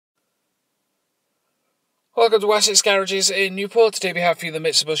Welcome to Wessex Garages in Newport. Today we have for you the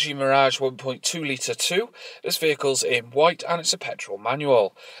Mitsubishi Mirage 1.2 litre 2. This vehicle's in white and it's a petrol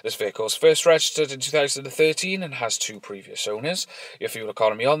manual. This vehicle was first registered in 2013 and has 2 previous owners. Your fuel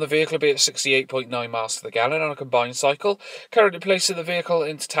economy on the vehicle will be at 68.9 miles to the gallon on a combined cycle, currently placing the vehicle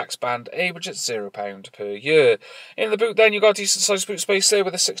into tax band A, which is £0 per year. In the boot then you've got a decent sized boot space there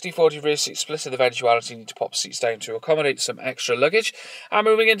with a 60-40 rear seat split in the eventuality you need to pop seats down to accommodate some extra luggage. And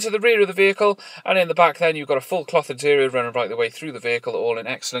moving into the rear of the vehicle and in the back then you've got a full cloth interior running right the way through the vehicle, all in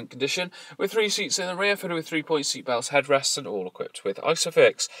excellent condition, with 3 seats in the rear fitted with 3-point seat belts, headrests and all equipped with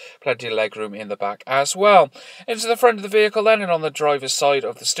Isofix. Plenty of legroom in the back as well. Into the front of the vehicle then, and on the driver's side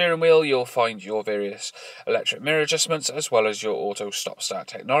of the steering wheel you'll find your various electric mirror adjustments as well as your auto stop start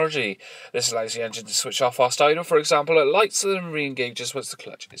technology. This allows the engine to switch off whilst idle, for example at lights, and then re-engages once the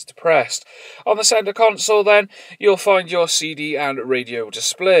clutch is depressed. On the centre console then you'll find your CD and radio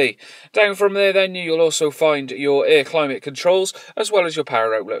display. Down from there then you'll also find your air climate controls as well as your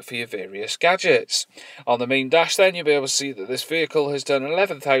power outlet for your various gadgets. On the main dash then you'll be able to see that this vehicle has done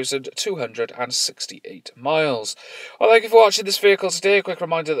 11,268 miles. Well, thank you for watching this vehicle today. A quick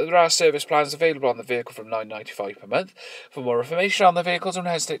reminder that there are service plans available on the vehicle from £9.95 per month. For more information on the vehicle, don't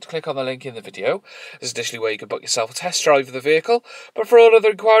hesitate to click on the link in the video. This is additionally where you can book yourself a test drive of the vehicle. But for all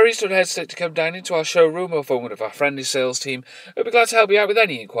other inquiries, don't hesitate to come down into our showroom or phone one of our friendly sales team. We'll be glad to help you out with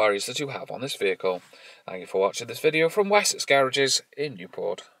any inquiries that you have on this vehicle. Thank you for watching this video from Wessex Garages in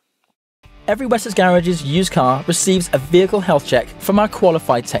Newport. Every Wessex Garages used car receives a vehicle health check from our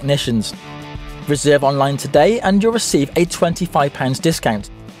qualified technicians. Reserve online today and you'll receive a £25 discount.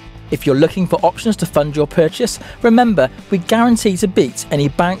 If you're looking for options to fund your purchase, remember we guarantee to beat any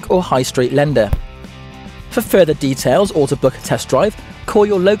bank or high street lender. For further details or to book a test drive, call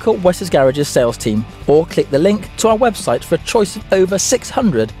your local Wessex Garages sales team or click the link to our website for a choice of over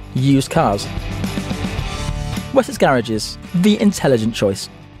 600 used cars. Wessex Garages, the intelligent choice.